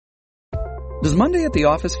Does Monday at the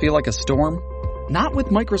office feel like a storm? Not with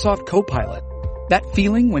Microsoft Copilot. That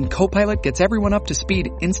feeling when Copilot gets everyone up to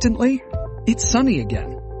speed instantly? It's sunny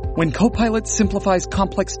again. When Copilot simplifies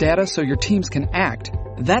complex data so your teams can act,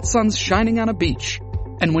 that sun's shining on a beach.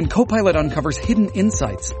 And when Copilot uncovers hidden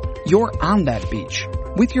insights, you're on that beach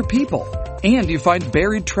with your people, and you find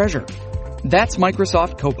buried treasure. That's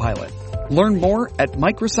Microsoft Copilot. Learn more at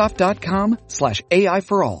Microsoft.com/AI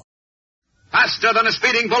for all. Faster than a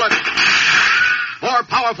speeding bullet. More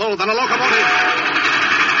powerful than a locomotive.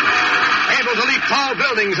 Able to leap tall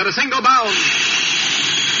buildings at a single bound.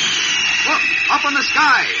 Look, up in the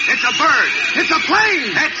sky. It's a bird. It's a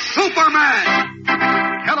plane. It's Superman.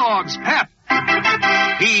 Kellogg's Pep.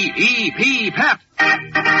 P-E-P, Pep.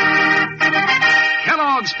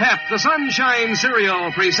 Kellogg's Pep, the Sunshine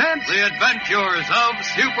Cereal, presents The Adventures of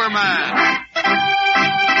Superman.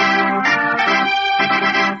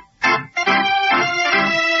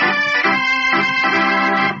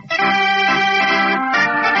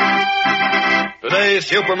 Today,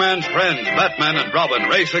 Superman's friends, Batman and Robin,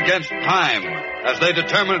 race against time as they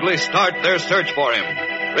determinedly start their search for him,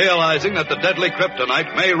 realizing that the deadly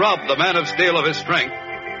Kryptonite may rob the Man of Steel of his strength,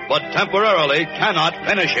 but temporarily cannot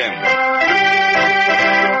finish him.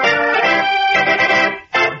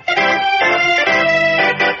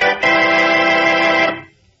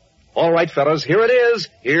 All right, fellas, here it is.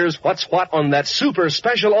 Here's what's what on that super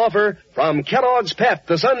special offer from Kellogg's Pep,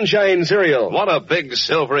 the Sunshine Cereal. Want a big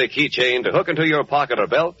silvery keychain to hook into your pocket or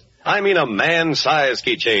belt? I mean a man-sized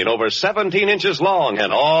keychain over 17 inches long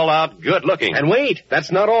and all out good looking. And wait,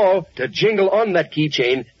 that's not all. To jingle on that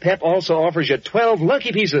keychain, Pep also offers you 12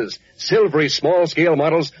 lucky pieces. Silvery small-scale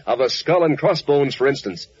models of a skull and crossbones, for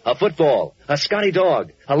instance. A football, a Scotty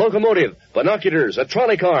dog, a locomotive, binoculars, a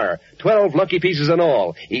trolley car. 12 lucky pieces in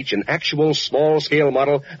all. Each an actual small-scale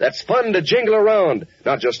model that's fun to jingle around.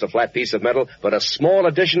 Not just a flat piece of metal, but a small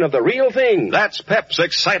edition of the real thing. That's Pep's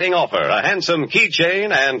exciting offer. A handsome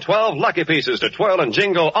keychain and 12 lucky pieces to twirl and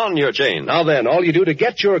jingle on your chain. Now then, all you do to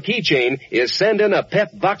get your keychain is send in a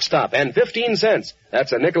Pep box top and 15 cents.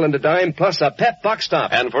 That's a nickel and a dime plus a Pep box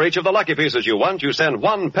top. And for each of the lucky pieces you want, you send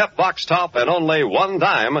one Pep box top and only one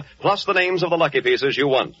dime, plus the names of the lucky pieces you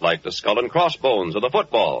want, like the skull and crossbones or the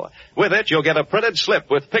football. With it, you'll get a printed slip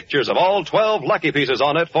with pictures of all 12 lucky pieces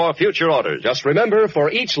on it for future orders. Just remember, for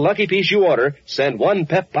each lucky piece you order, send one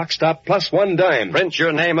Pep box top plus one dime. Print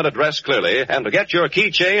your name and address clearly, and to get your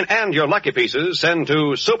keychain and your lucky pieces, send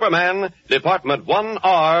to Superman, Department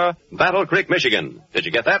 1R, Battle Creek, Michigan. Did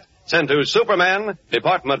you get that? Send to Superman,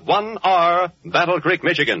 Department 1R, Battle Creek,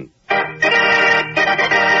 Michigan. And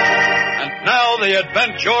now, the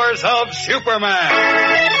adventures of Superman.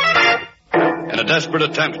 In a desperate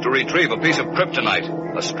attempt to retrieve a piece of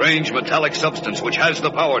kryptonite, a strange metallic substance which has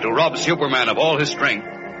the power to rob Superman of all his strength,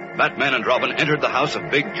 Batman and Robin entered the house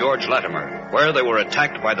of Big George Latimer, where they were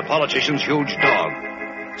attacked by the politician's huge dog.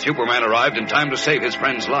 Superman arrived in time to save his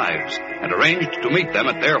friends' lives and arranged to meet them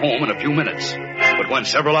at their home in a few minutes. But when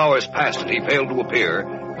several hours passed and he failed to appear,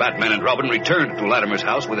 Batman and Robin returned to Latimer's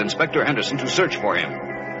house with Inspector Henderson to search for him.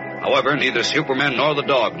 However, neither Superman nor the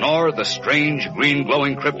dog nor the strange green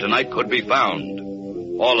glowing kryptonite could be found.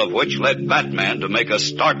 All of which led Batman to make a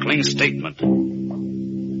startling statement.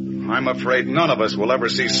 I'm afraid none of us will ever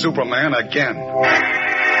see Superman again.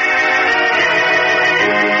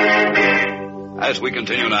 As we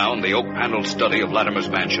continue now in the oak-paneled study of Latimer's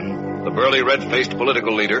mansion, the burly red-faced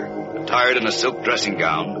political leader, attired in a silk dressing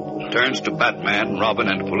gown, turns to Batman, Robin,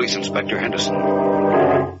 and Police Inspector Henderson.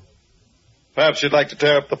 Perhaps you'd like to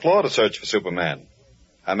tear up the floor to search for Superman.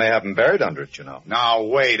 I may have him buried under it, you know. Now,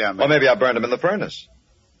 wait a minute. Or maybe I burned him in the furnace.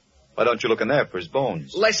 Why don't you look in there for his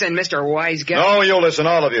bones? Listen, Mr. Wise Guy. No, you listen,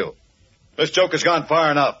 all of you. This joke has gone far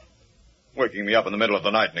enough. Waking me up in the middle of the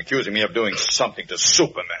night and accusing me of doing something to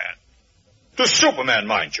Superman. To Superman,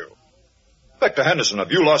 mind you. Inspector Henderson,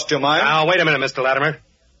 have you lost your mind? Now, wait a minute, Mr. Latimer.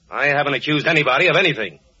 I haven't accused anybody of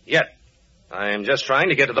anything. Yet. I'm just trying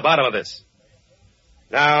to get to the bottom of this.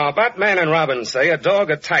 Now, Batman and Robin say a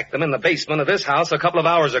dog attacked them in the basement of this house a couple of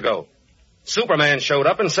hours ago. Superman showed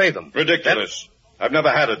up and saved them. Ridiculous. I've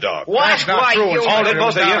never had a dog. What? That's not true. Hold it,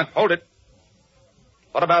 both of you. down. Hold it.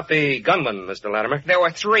 What about the gunman, Mr. Latimer? There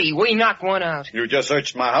were 3. We knocked one out. You just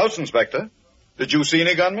searched my house, Inspector. Did you see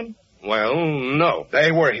any gunmen? Well, no.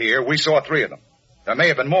 They were here. We saw 3 of them. There may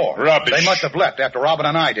have been more. Rubbish. They must have left after Robin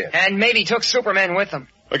and I did. And maybe took Superman with them.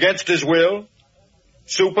 Against his will?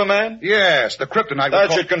 Superman? Yes, the kryptonite...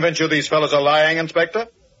 That should convince you these fellas are lying, Inspector.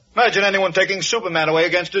 Imagine anyone taking Superman away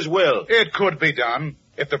against his will. It could be done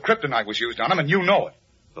if the kryptonite was used on him, and you know it.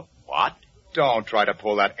 The what? Don't try to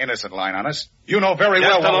pull that innocent line on us. You know very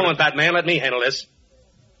Just well... a moment, Batman. Let me handle this.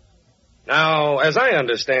 Now, as I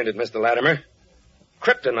understand it, Mr. Latimer,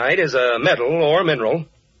 kryptonite is a metal or mineral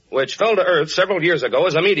which fell to Earth several years ago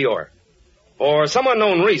as a meteor. For some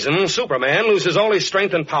unknown reason, Superman loses all his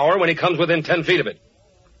strength and power when he comes within 10 feet of it.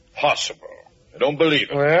 Possible. I don't believe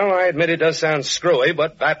it. Well, I admit it does sound screwy,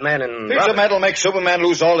 but Batman and... Piece of metal makes Superman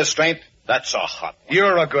lose all his strength? That's a hot one.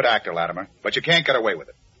 You're a good actor, Latimer, but you can't get away with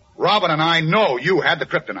it. Robin and I know you had the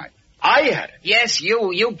kryptonite. I had it. Yes,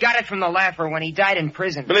 you got it from the laugher when he died in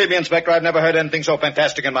prison. Believe me, Inspector, I've never heard anything so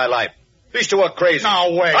fantastic in my life. These two are crazy.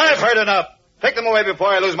 No way. I've heard enough. Take them away before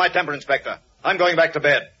I lose my temper, Inspector. I'm going back to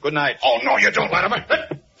bed. Good night. Oh, no, you don't, Latimer.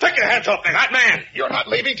 Take your hands off me. Batman! You're not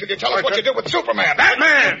leaving till you tell us what you did with Superman.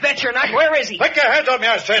 Batman! You bet you're not. Where is he? Take your hands off me,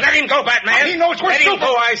 I said. Let him go, Batman! He knows we're Let him stupid.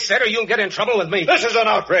 go, I said, or you'll get in trouble with me. This is an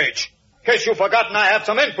outrage. In case you've forgotten, I have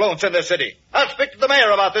some influence in this city. I'll speak to the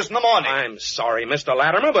mayor about this in the morning. I'm sorry, Mr.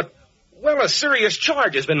 Latimer, but, well, a serious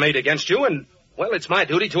charge has been made against you, and, well, it's my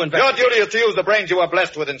duty to investigate. Your duty is to use the brains you are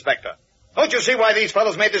blessed with, Inspector. Don't you see why these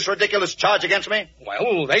fellows made this ridiculous charge against me?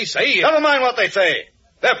 Well, they say... Never mind what they say.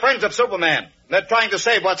 They're friends of Superman. They're trying to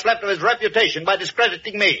save what's left of his reputation by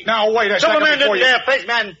discrediting me. Now, wait a second Superman before didn't you... dare face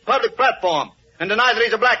me on public platform and deny that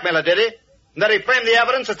he's a blackmailer, did he? And that he framed the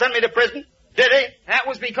evidence and sent me to prison? Did he? That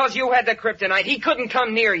was because you had the kryptonite. He couldn't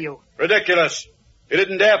come near you. Ridiculous. He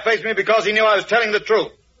didn't dare face me because he knew I was telling the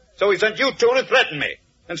truth. So he sent you two to threaten me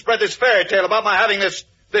and spread this fairy tale about my having this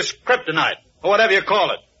kryptonite, or whatever you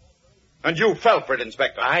call it. And you fell for it,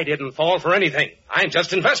 Inspector. I didn't fall for anything. I'm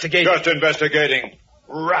just investigating. Just investigating.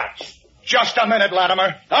 Rats. Just a minute,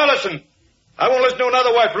 Latimer. Now listen. I won't listen to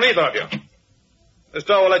another word from either of you. This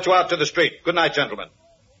door will let you out to the street. Good night, gentlemen.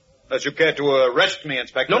 Unless you care to arrest me,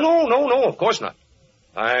 Inspector. No, of course not.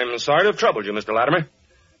 I'm sorry to have troubled you, Mr. Latimer.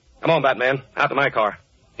 Come on, Batman. Out to my car.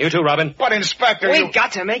 You too, Robin. But, Inspector, We've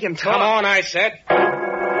got to make him talk. Come on, I said.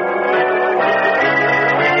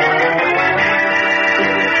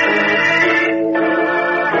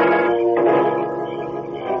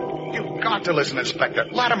 You've got to listen, Inspector.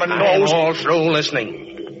 Latimer I'm knows... all through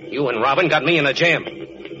listening. You and Robin got me in a jam.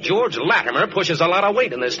 George Latimer pushes a lot of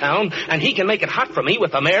weight in this town, and he can make it hot for me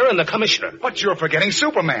with the mayor and the commissioner. But you're forgetting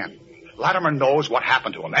Superman. Latimer knows what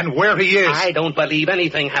happened to him and where he is. I don't believe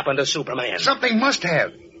anything happened to Superman. Something must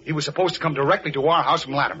have. He was supposed to come directly to our house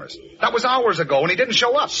from Latimer's. That was hours ago, and he didn't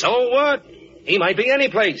show up. So what? He might be any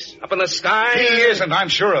place. Up in the sky. He isn't, I'm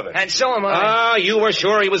sure of it. And so am I. You were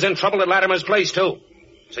sure he was in trouble at Latimer's place, too.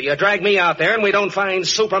 So you drag me out there, and we don't find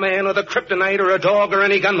Superman or the kryptonite or a dog or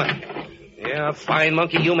any gunman. Yeah, fine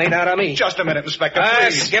monkey you made out of me. Just a minute, Inspector,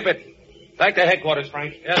 please. Skip it. Back to headquarters,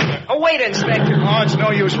 Frank. Yes, sir. Oh, wait, Inspector. Oh, it's no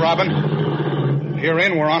use, Robin. Here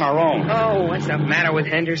in, we're on our own. Oh, what's the matter with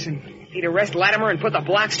Henderson? If he'd arrest Latimer and put the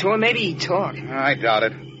blocks to him, maybe he'd talk. I doubt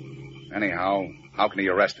it. Anyhow, how can he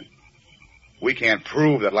arrest him? We can't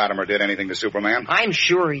prove that Latimer did anything to Superman. I'm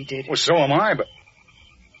sure he did. Well, so am I, but...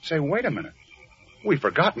 Say, wait a minute. We've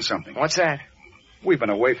forgotten something. What's that? We've been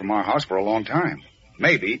away from our house for a long time.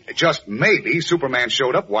 Maybe, just maybe, Superman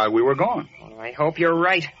showed up while we were gone. Well, I hope you're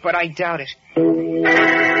right, but I doubt it.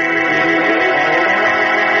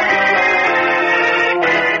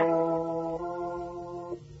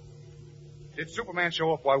 Did Superman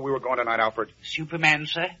show up while we were gone tonight, Alfred? Superman,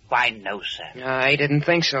 sir? Why, no, sir. I didn't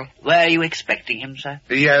think so. Were you expecting him, sir?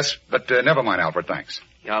 Yes, but never mind, Alfred, thanks.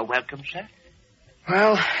 You're welcome, sir.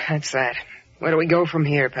 Well, that's that. Where do we go from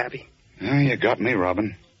here, Pappy? You got me,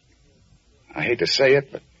 Robin. I hate to say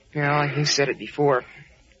it, but... Yeah, you said it before.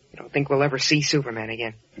 I don't think we'll ever see Superman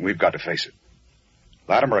again. We've got to face it.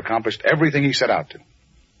 Latimer accomplished everything he set out to.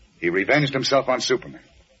 He revenged himself on Superman.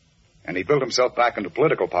 And he built himself back into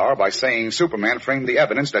political power by saying Superman framed the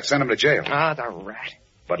evidence that sent him to jail. Ah, the rat.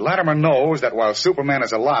 But Latimer knows that while Superman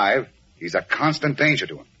is alive, he's a constant danger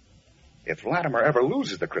to him. If Latimer ever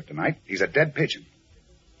loses the kryptonite, he's a dead pigeon.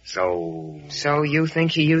 So you think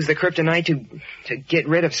he used the kryptonite to get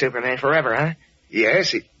rid of Superman forever, huh? Yes,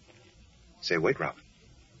 he... Say, wait, Robin.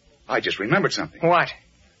 I just remembered something. What?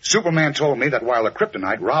 Superman told me that while the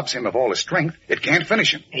kryptonite robs him of all his strength, it can't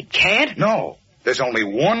finish him. It can't? No. There's only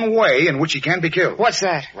one way in which he can be killed. What's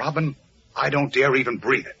that? Robin, I don't dare even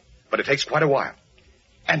breathe it. But it takes quite a while.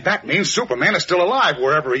 And that means Superman is still alive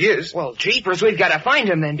wherever he is. Well, jeepers, we've got to find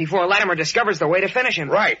him then before Latimer discovers the way to finish him.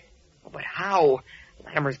 Right. But how?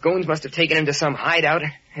 Latimer's goons must have taken him to some hideout,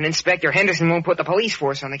 and Inspector Henderson won't put the police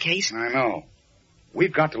force on the case. I know.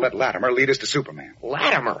 We've got to let Latimer lead us to Superman.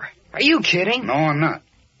 Latimer? Are you kidding? No, I'm not.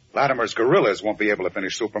 Latimer's guerrillas won't be able to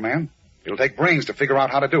finish Superman. It'll take brains to figure out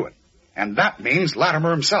how to do it. And that means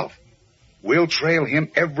Latimer himself. We'll trail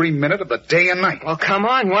him every minute of the day and night. Well, come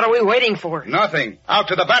on. What are we waiting for? Nothing. Out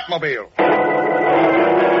to the Batmobile.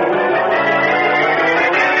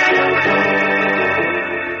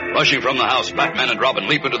 Rushing from the house, Batman and Robin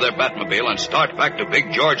leap into their Batmobile and start back to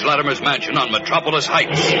Big George Latimer's mansion on Metropolis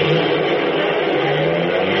Heights.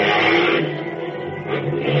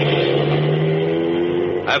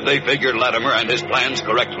 Have they figured Latimer and his plans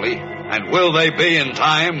correctly? And will they be in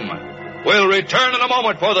time? We'll return in a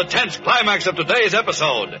moment for the tense climax of today's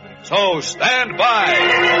episode. So stand by.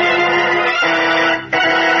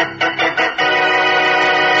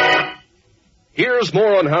 Here's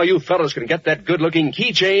more on how you fellas can get that good-looking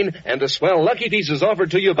keychain and the swell lucky pieces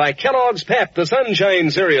offered to you by Kellogg's Pep, the Sunshine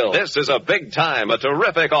Cereal. This is a big time, a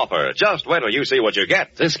terrific offer. Just wait till you see what you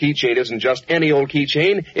get. This keychain isn't just any old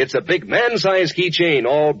keychain. It's a big man-sized keychain,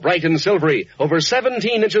 all bright and silvery, over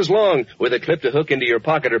 17 inches long, with a clip to hook into your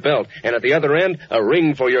pocket or belt, and at the other end, a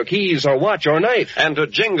ring for your keys or watch or knife. And to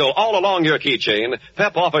jingle all along your keychain,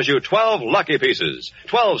 Pep offers you 12 lucky pieces.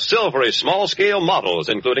 12 silvery small-scale models,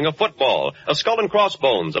 including a football, a skull and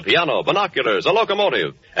crossbones, a piano, binoculars, a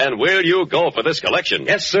locomotive. And will you go for this collection?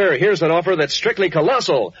 Yes, sir. Here's an offer that's strictly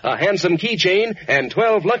colossal. A handsome keychain and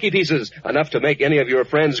 12 lucky pieces, enough to make any of your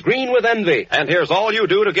friends green with envy. And here's all you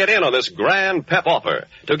do to get in on this grand Pep offer.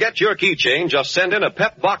 To get your keychain, just send in a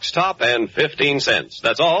Pep box top and 15 cents.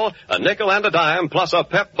 That's all, a nickel and a dime plus a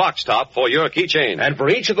Pep box top for your keychain. And for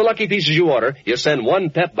each of the lucky pieces you order, you send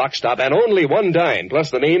one Pep box top and only one dime,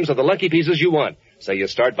 plus the names of the lucky pieces you want. Say you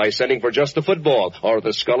start by sending for just the football or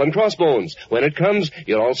the skull and crossbones. When it comes,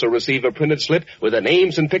 you'll also receive a printed slip with the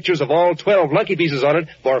names and pictures of all 12 lucky pieces on it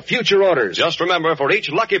for future orders. Just remember, for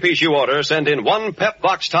each lucky piece you order, send in one Pep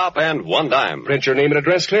box top and one dime. Print your name and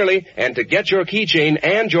address clearly, and to get your keychain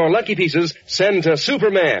and your lucky pieces, send to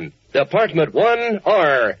Superman, Department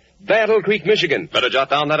 1R, Battle Creek, Michigan. Better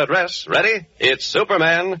jot down that address. Ready? It's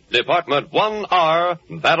Superman, Department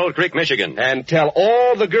 1R, Battle Creek, Michigan. And tell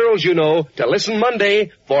all the girls you know to listen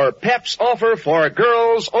Monday for Pep's offer for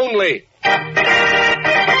girls only. Now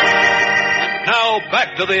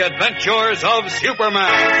back to the adventures of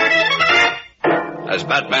Superman. As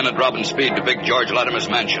Batman and Robin speed to Big George Latimer's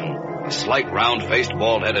mansion, a slight, round-faced,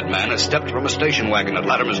 bald-headed man has stepped from a station wagon at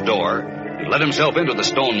Latimer's door and let himself into the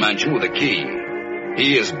stone mansion with a key.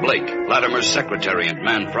 He is Blake, Latimer's secretary and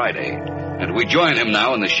Man Friday, and we join him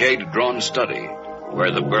now in the shade-drawn study,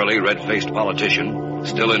 where the burly, red-faced politician,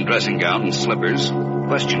 still in dressing gown and slippers,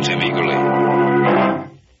 questions him eagerly.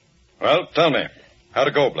 Well, tell me, how'd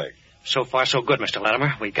it go, Blake? So far, so good, Mr.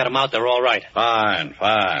 Latimer. We got him out there all right. Fine.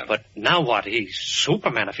 But now what? He's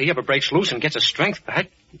Superman. If he ever breaks loose and gets his strength back,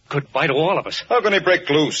 goodbye to all of us. How can he break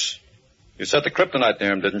loose? You set the kryptonite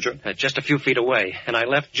near him, didn't you? Just a few feet away, and I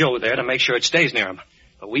left Joe there to make sure it stays near him.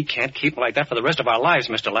 But we can't keep him like that for the rest of our lives,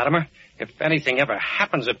 Mr. Latimer. If anything ever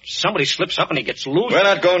happens, if somebody slips up and he gets loose... We're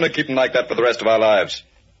not going to keep him like that for the rest of our lives.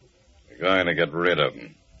 We're going to get rid of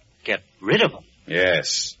him. Get rid of him?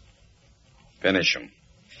 Yes. Finish him.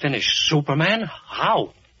 Finish Superman?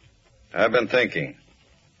 How? I've been thinking.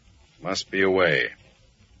 Must be a way.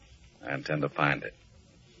 I intend to find it.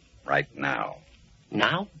 Right now.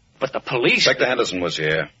 Now? But the police... Inspector Henderson was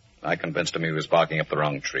here. I convinced him he was barking up the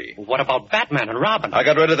wrong tree. What about Batman and Robin? I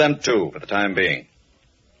got rid of them, too, for the time being.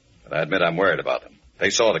 But I admit I'm worried about them.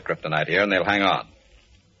 They saw the kryptonite here, and they'll hang on.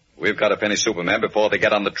 We've got to finish Superman before they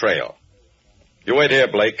get on the trail. You wait here,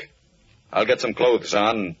 Blake. I'll get some clothes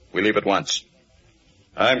on, and we leave at once.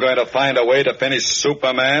 I'm going to find a way to finish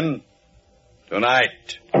Superman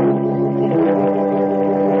tonight.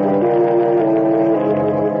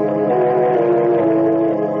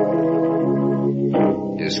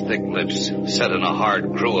 His thick lips set in a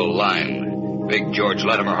hard, cruel line, Big George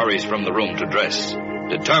Latimer hurries from the room to dress,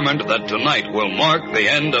 determined that tonight will mark the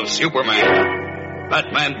end of Superman.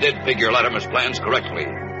 Batman did figure Latimer's plans correctly,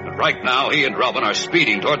 but right now he and Robin are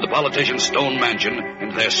speeding toward the politician's stone mansion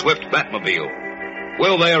in their swift Batmobile.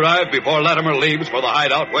 Will they arrive before Latimer leaves for the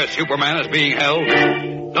hideout where Superman is being held?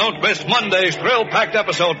 Don't miss Monday's thrill-packed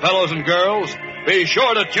episode, fellows and girls. Be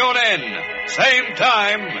sure to tune in. Same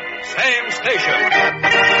time, same station.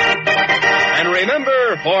 And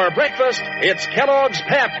remember, for breakfast, it's Kellogg's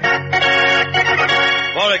Pep.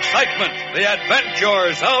 For excitement, the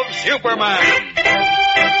adventures of Superman.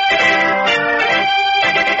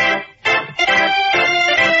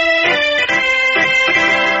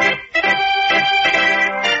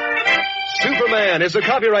 Superman is a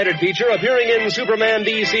copyrighted feature appearing in Superman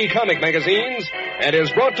DC comic magazines and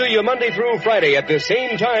is brought to you Monday through Friday at the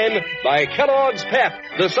same time by Kellogg's Pep,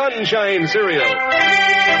 the Sunshine Cereal.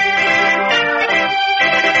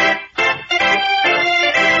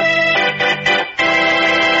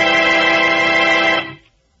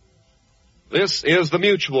 This is the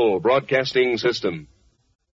Mutual Broadcasting System.